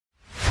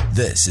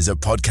This is a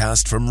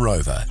podcast from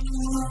Rover.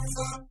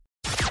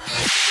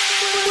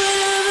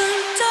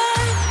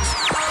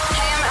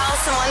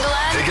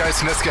 Hey guys,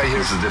 Niska here.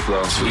 This is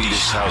Diplo.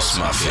 Swedish House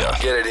Mafia.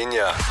 Get it in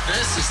ya.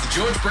 This is the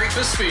George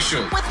Breakfast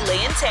Special with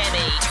Lee and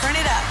Tammy. Turn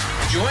it up.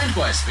 Joined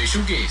by a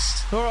special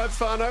guest. All right,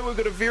 Whānau, we've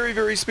got a very,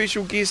 very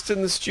special guest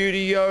in the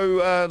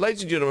studio.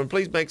 Ladies and gentlemen,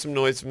 please make some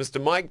noise for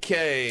Mr. Mike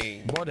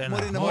King.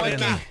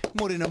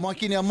 Morena,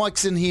 Mikey. Now,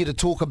 Mike's in here to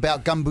talk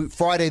about Gumboot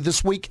Friday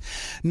this week,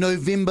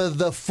 November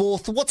the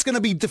 4th. What's going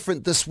to be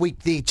different this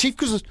week there, Chief?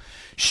 Because,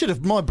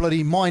 if my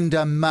bloody mind,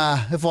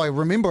 if I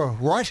remember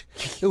right,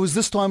 it was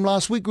this time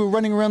last week we were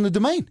running around the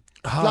domain.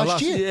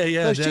 Last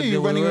year. Last year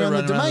you were running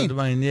around the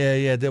domain.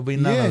 Yeah, there'll be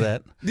none of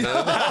that.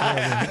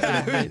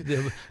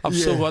 I've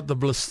still got the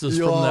blisters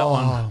from that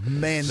one. Oh,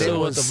 man.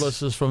 Still got the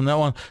blisters from that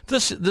one.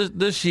 This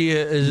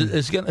year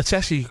it's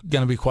actually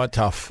going to be quite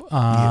tough.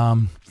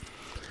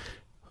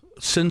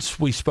 Since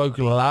we spoke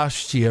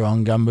last year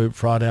on Gumboot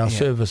Friday, our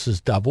service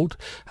has doubled.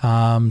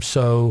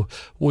 So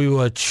we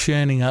were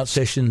churning out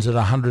sessions at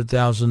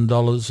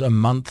 $100,000 a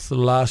month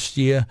last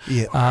year.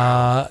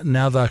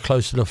 Now they're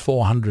closer to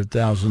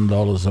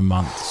 $400,000 a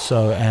month.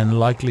 So, and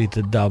likely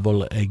to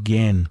double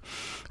again.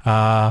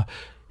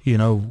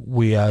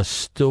 We are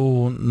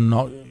still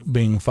not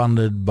being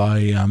funded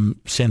by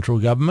central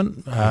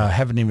government.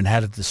 Haven't even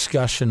had a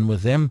discussion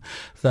with them.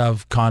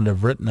 They've kind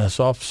of written us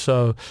off.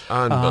 So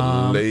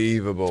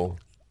Unbelievable.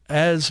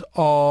 As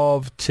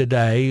of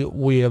today,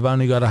 we have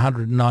only got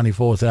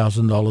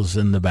 $194,000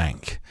 in the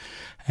bank,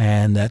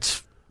 and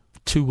that's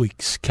 2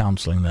 weeks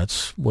counselling.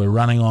 We're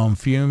running on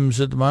fumes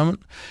at the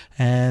moment,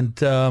 and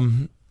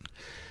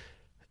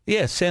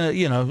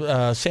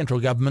central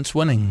government's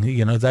winning.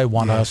 They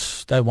want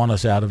us. They want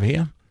us out of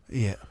here.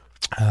 Yeah.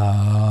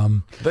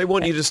 They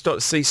want you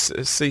to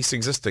cease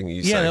existing,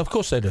 you say? Yeah, of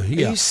course they do.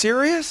 Yeah. Are you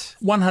serious?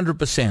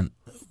 100%.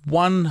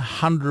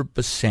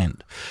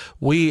 100%.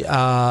 We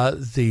are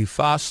the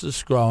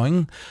fastest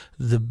growing,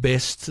 the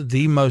best,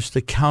 the most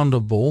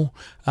accountable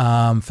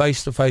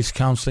face-to-face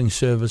counselling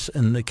service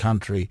in the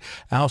country.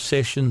 Our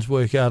sessions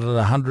work out at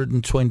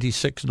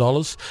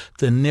 $126.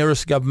 The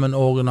nearest government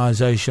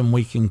organisation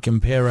we can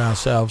compare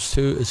ourselves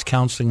to is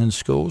Counselling in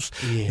Schools.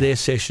 Yeah. Their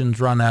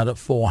sessions run out at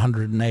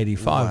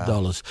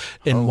 $485.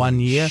 In Holy 1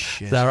 year,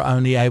 shit. they're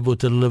only able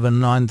to deliver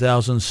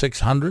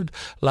 $9,600.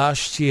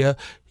 Last year,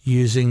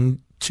 using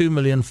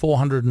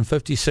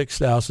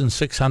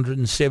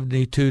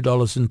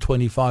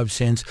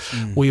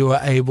 $2,456,672.25. We were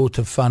able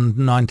to fund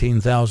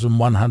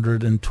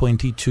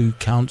 19,122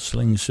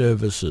 counselling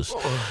services,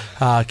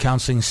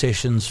 counselling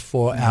sessions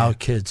for our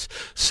kids.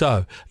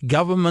 So,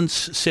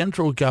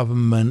 central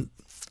government,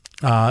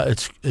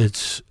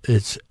 it's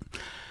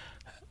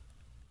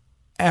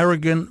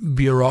arrogant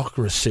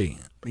bureaucracy.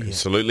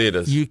 Absolutely it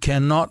is. You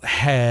cannot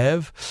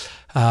have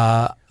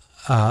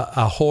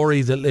a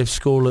hoary that left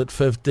school at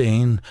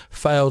 15,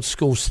 failed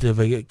school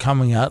certificate,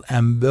 coming out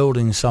and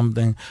building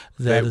something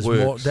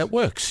that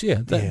works.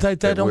 Yeah, they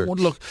don't want.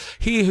 Look,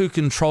 he who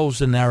controls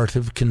the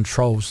narrative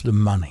controls the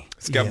money.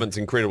 This government's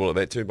incredible at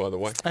that too, by the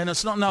way. And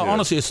it's not,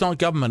 honestly, it's not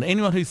government.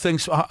 Anyone who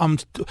thinks,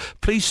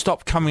 please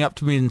stop coming up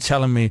to me and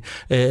telling me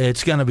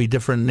it's going to be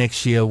different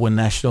next year when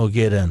National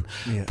get in.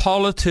 Yeah.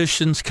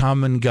 Politicians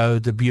come and go,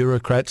 the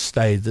bureaucrats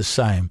stay the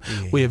same.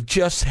 Yeah. We have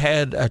just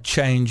had a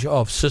change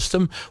of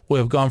system. We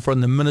have gone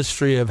from the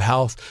Ministry of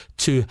Health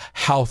to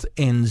Health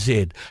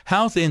NZ.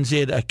 Health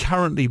NZ are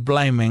currently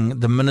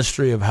blaming the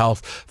Ministry of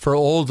Health for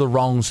all the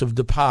wrongs of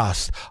the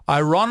past.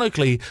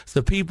 Ironically,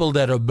 the people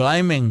that are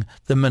blaming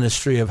the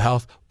Ministry of Health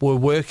were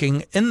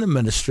working in the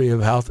Ministry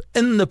of Health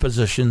in the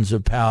positions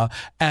of power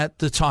at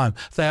the time.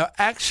 They are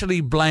actually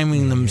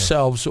blaming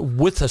themselves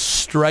with a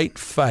straight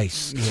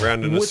face.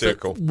 Round in a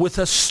circle. With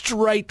a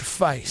straight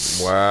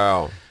face.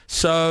 Wow.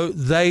 So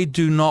they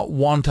do not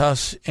want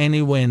us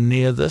anywhere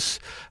near this.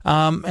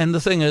 And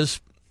the thing is,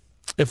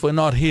 if we're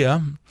not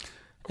here,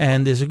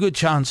 and there's a good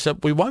chance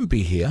that we won't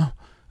be here,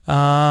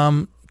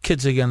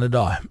 kids are going to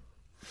die.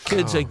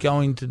 Kids are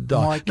going to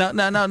die.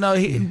 No.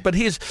 But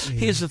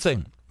here's the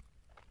thing.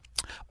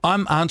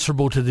 I'm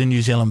answerable to the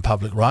New Zealand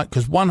public, right?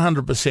 Because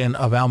 100%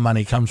 of our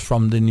money comes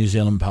from the New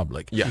Zealand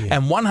public. Yeah.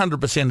 And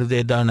 100% of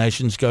their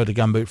donations go to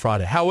Gumboot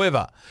Friday.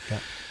 However,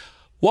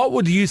 what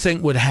would you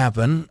think would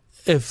happen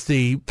if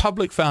the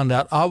public found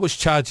out I was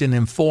charging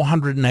them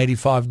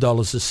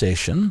 $485 a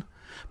session,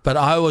 but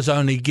I was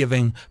only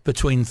giving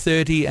between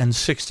 $30 and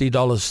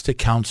 $60 to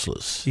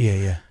counsellors?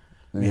 Yeah.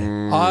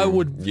 I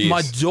would. Yes.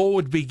 My door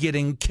would be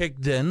getting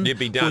kicked in. You'd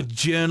be done. With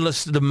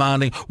journalists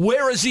demanding,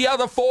 where is the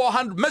other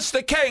 400?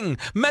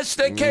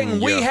 Mr.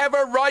 King, we have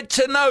a right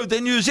to know.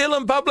 The New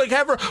Zealand public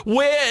have a...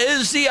 Where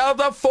is the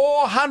other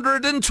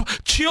 400?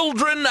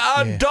 Children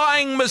are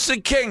dying,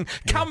 Mr. King.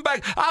 Come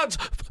back.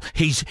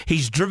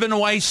 He's driven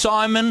away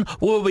Simon.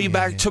 We'll be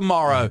back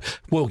tomorrow.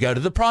 We'll go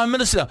to the Prime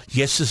Minister.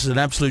 Yes, this is an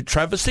absolute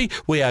travesty.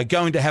 We are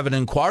going to have an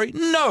inquiry.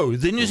 No,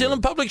 the New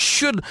Zealand public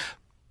should...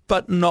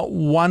 But not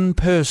one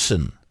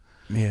person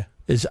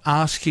is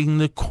asking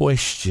the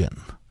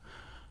question,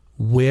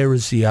 where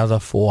is the other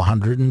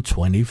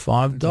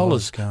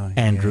 $425,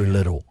 Andrew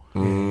Little?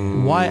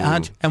 Why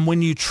aren't you? And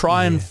when you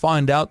try and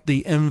find out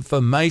the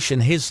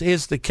information,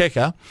 here's the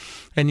kicker,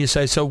 and you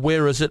say, so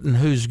where is it and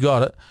who's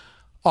got it?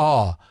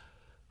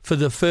 For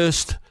the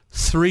first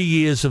 3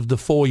 years of the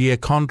 4-year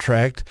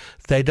contract,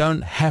 they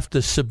don't have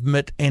to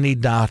submit any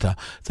data.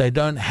 They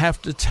don't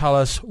have to tell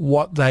us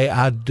what they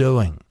are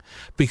doing,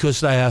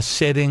 because they are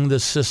setting the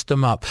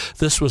system up.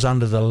 This was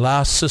under the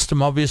last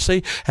system,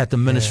 obviously, at the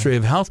Ministry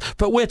of Health,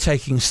 but we're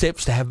taking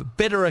steps to have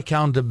better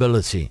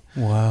accountability.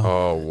 Wow.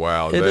 Oh,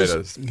 wow.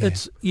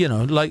 It's,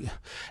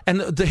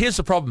 and here's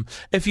the problem.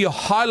 If you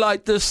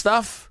highlight this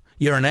stuff,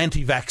 you're an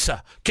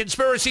anti-vaxxer,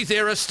 conspiracy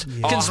theorist,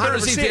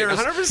 conspiracy 100%,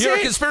 theorist. 100%. You're a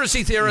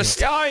conspiracy theorist.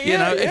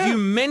 If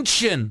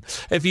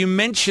you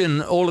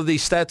mention all of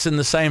these stats in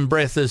the same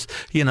breath as,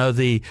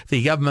 the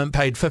government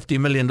paid $50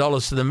 million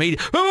to the media.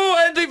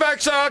 Oh,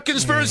 anti-vaxxer,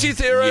 conspiracy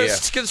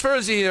theorist,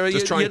 conspiracy theorist.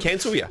 Just try and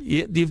cancel you.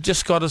 You've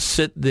just got to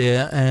sit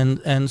there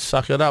and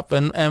suck it up.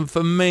 And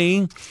for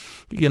me,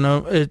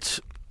 it's,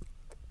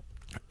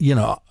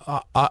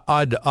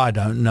 I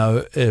don't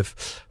know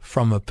if,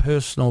 from a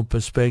personal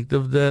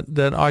perspective,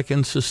 that I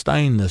can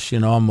sustain this.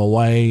 I'm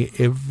away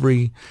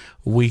every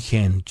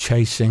weekend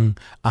chasing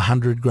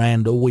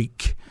 $100,000 a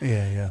week.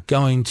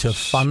 Going to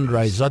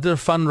fundraisers. I did a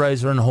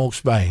fundraiser in Hawke's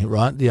Bay,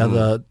 right, the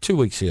other 2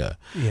 weeks ago.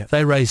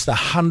 They raised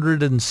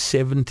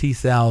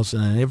 $170,000,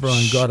 and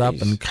everyone got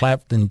up and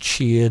clapped and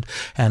cheered.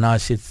 And I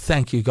said,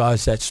 "Thank you,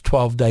 guys. That's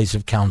 12 days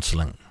of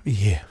counselling."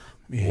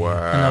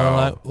 Wow. And they were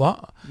like,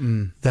 what?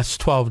 That's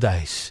 12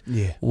 days.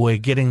 We're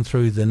getting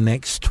through the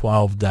next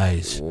 12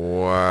 days.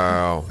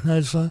 Wow. And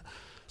it's like,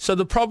 so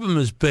the problem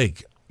is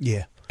big.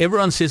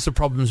 Everyone says the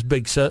problem's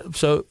big.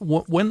 So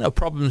when a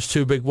problem's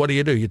too big, what do?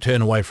 You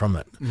turn away from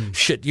it.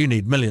 Shit, you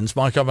need millions,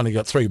 Mike. I've only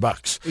got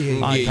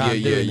 $3. I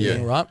can't do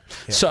anything, right?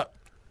 So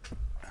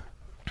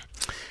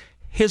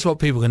here's what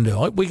people can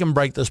do. We can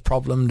break this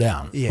problem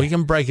down. We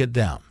can break it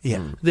down.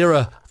 There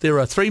are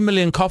 3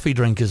 million coffee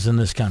drinkers in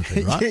this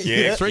country,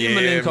 right? 3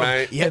 million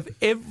coffee. If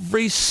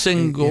every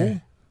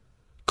single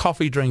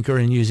coffee drinker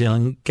in New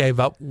Zealand gave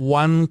up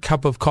 1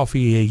 cup of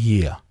coffee a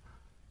year,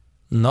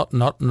 not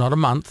a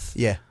month,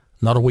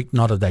 not a week,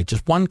 not a day,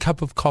 just 1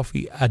 cup of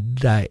coffee a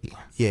day,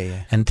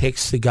 and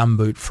text the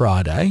Gumboot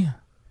Friday,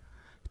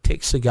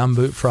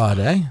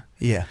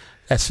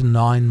 that's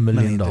 $9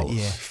 million.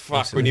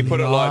 Fuck, when you put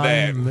it like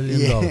that. $9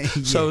 million.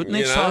 So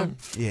next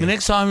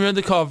time you're at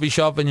the coffee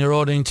shop and you're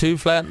ordering 2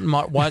 flat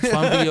whites,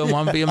 one for you and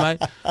one for your mate,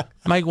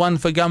 make one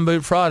for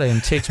Gumboot Friday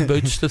and text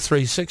Boots to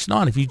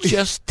 369. If you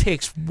just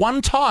text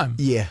one time.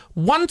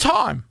 One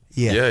time.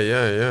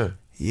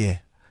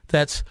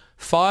 That's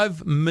 3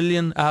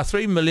 million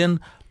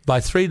by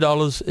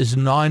 $3 is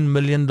 $9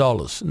 million.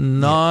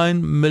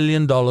 $9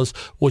 million,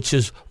 which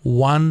is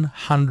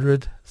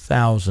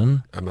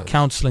 100,000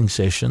 counselling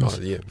sessions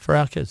for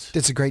our kids.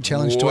 That's a great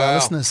challenge to our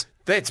listeners.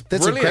 That's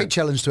a great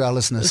challenge to our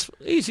listeners.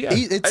 It's easy.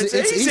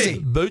 It's easy.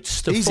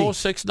 Boots to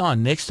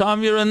 469. Next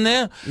time you're in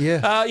there,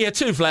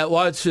 2 flat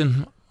whites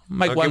and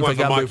make one for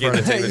Gumboot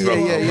Friday.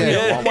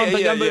 One for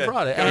Gumboot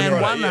Friday. And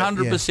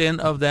 100%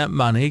 of that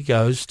money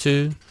goes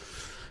to,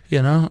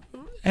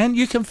 and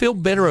you can feel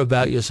better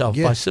about yourself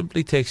by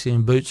simply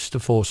texting Boots to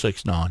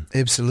 469.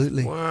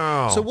 Absolutely.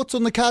 Wow. So what's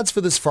on the cards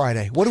for this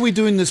Friday? What are we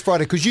doing this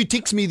Friday? Because you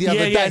texted me the other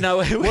day. Mr.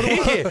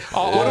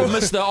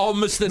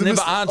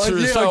 Never Answer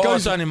is so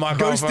it's only my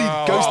Ghosty. He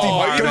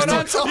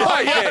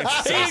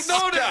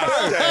ignored it,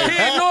 bro. He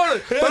ignored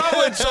it. But I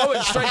went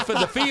straight for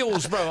the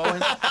feels, bro. I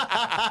went,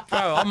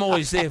 bro, I'm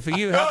always there for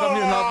you. How come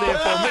you're not there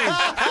for me?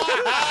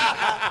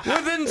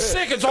 Within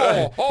seconds.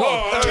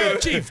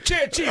 Chief,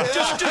 just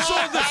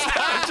saw this.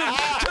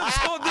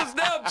 Just saw this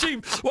now,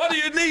 Chief. What do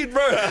you need,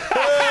 bro?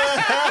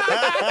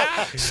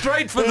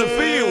 Straight for the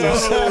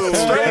fields.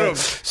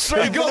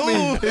 Straight. He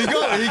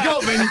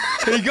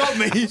got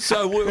me.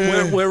 So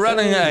we're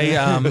running a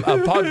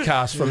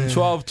podcast from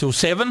 12 till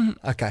 7.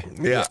 Okay.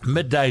 Yeah.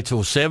 Midday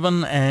till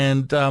 7.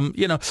 And,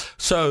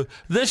 so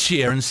this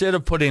year, instead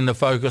of putting the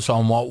focus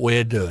on what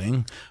we're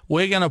doing,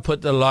 we're going to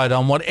put the light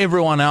on what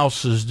everyone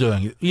else is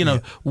doing.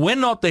 We're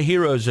not the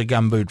heroes of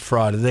Gumboot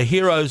Friday. The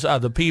heroes are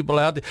the people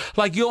out there.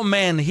 Like your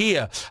man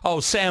here,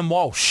 Sam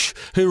Walsh,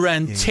 who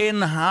ran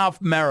 10 half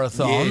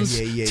marathons,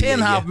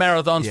 half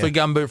marathons for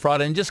Gumboot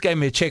Friday and just gave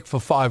me a check for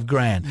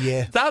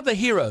 $5,000. They're the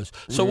heroes.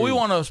 So we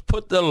want to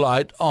put the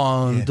light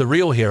on the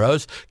real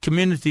heroes,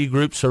 community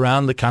groups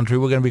around the country.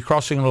 We're going to be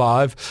crossing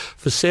live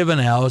for 7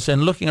 hours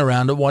and looking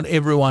around at what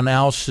everyone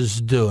else is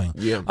doing.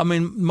 I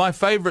mean, my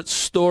favourite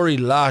story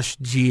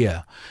last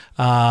year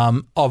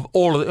of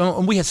all of them,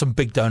 and we had some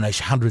big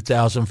donation,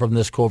 100,000 from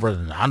this corporate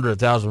and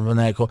 100,000 from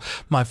that corporate.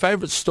 My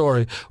favourite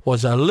story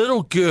was a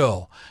little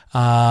girl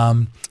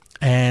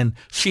And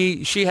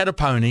she had a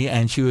pony,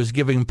 and she was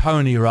giving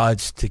pony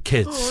rides to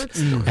kids.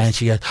 Nice. And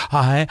she goes,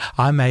 I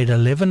made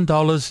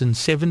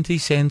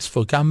 $11.70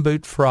 for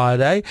Gumboot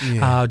Friday,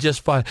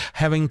 just by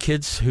having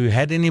kids who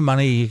had any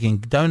money, you can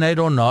donate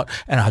or not,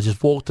 and I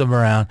just walked them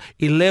around.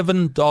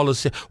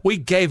 $11. We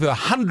gave her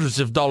hundreds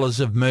of dollars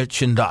of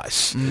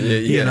merchandise,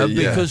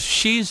 because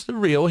she's the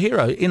real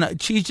hero.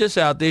 She's just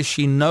out there.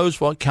 She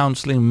knows what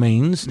counselling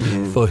means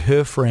for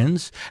her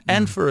friends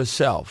and for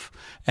herself.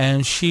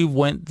 And she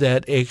went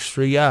that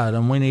extra yard,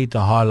 and we need to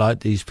highlight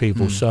these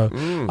people. So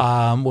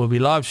we'll be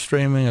live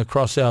streaming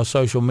across our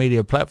social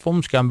media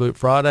platforms, Gumboot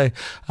Friday.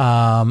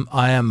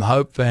 I am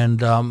Hope,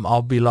 and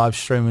I'll be live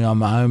streaming on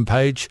my own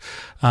page,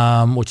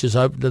 which is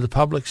open to the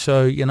public.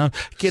 So,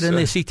 get in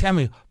there. See,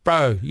 Tammy,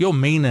 bro, you're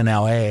mean in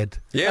our ad.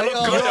 Yeah, look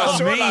good. I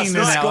saw it last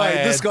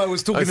night. This guy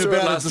was talking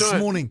about it this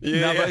morning.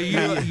 No, but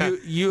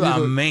you are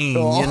mean.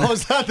 I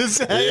was about to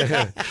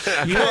say.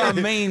 You are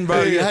mean,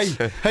 bro. Hey,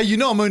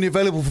 I'm only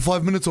available for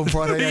 5 minutes on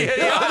Friday.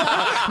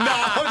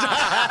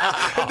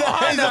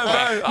 I know,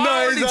 bro.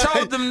 I already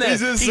told them that.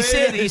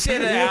 He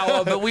said an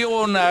hour, but we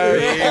all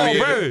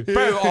know.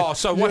 Bro.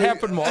 So what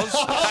happened was?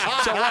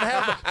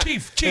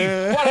 Chief,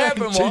 what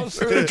happened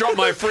was? I'm going to drop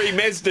my free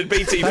Mazda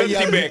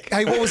BT50 back.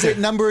 Hey, what was that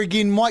number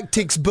again? Mike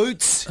text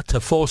Boots to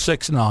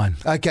 469.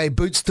 Okay,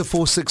 Boots to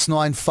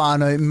 469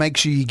 Whānau. Make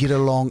sure you get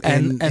along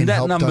and that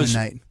help number's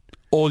donate.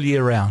 All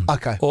year round.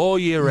 Okay. All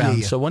year round.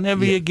 Yeah. So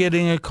whenever you're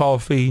getting a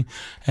coffee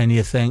and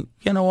you think,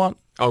 you know what?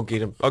 I'll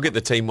get him. I'll get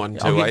the team one too.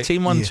 I'll get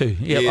team one too.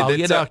 Yep, I'll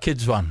get our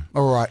kids one.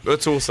 All right.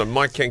 That's awesome.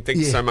 Mike King, thank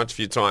you so much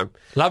for your time.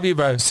 Love you,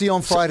 bro. See you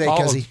on Friday,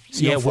 Cuzzy.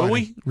 Yeah, will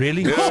we?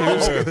 Really?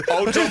 Seriously?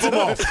 I'll drop them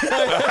off.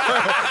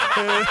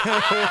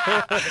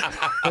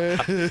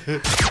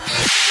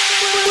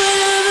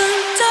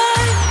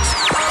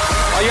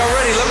 Are y'all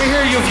ready? Let me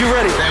hear you if you're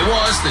ready. That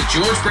was the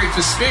George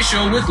Breakfast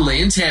Special with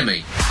Lee and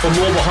Tammy. For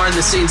more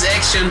behind-the-scenes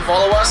action,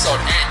 follow us on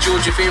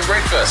 @GeorgeFM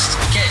Breakfast.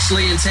 Catch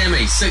Lee and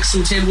Tammy 6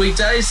 till 10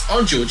 weekdays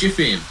on George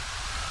FM.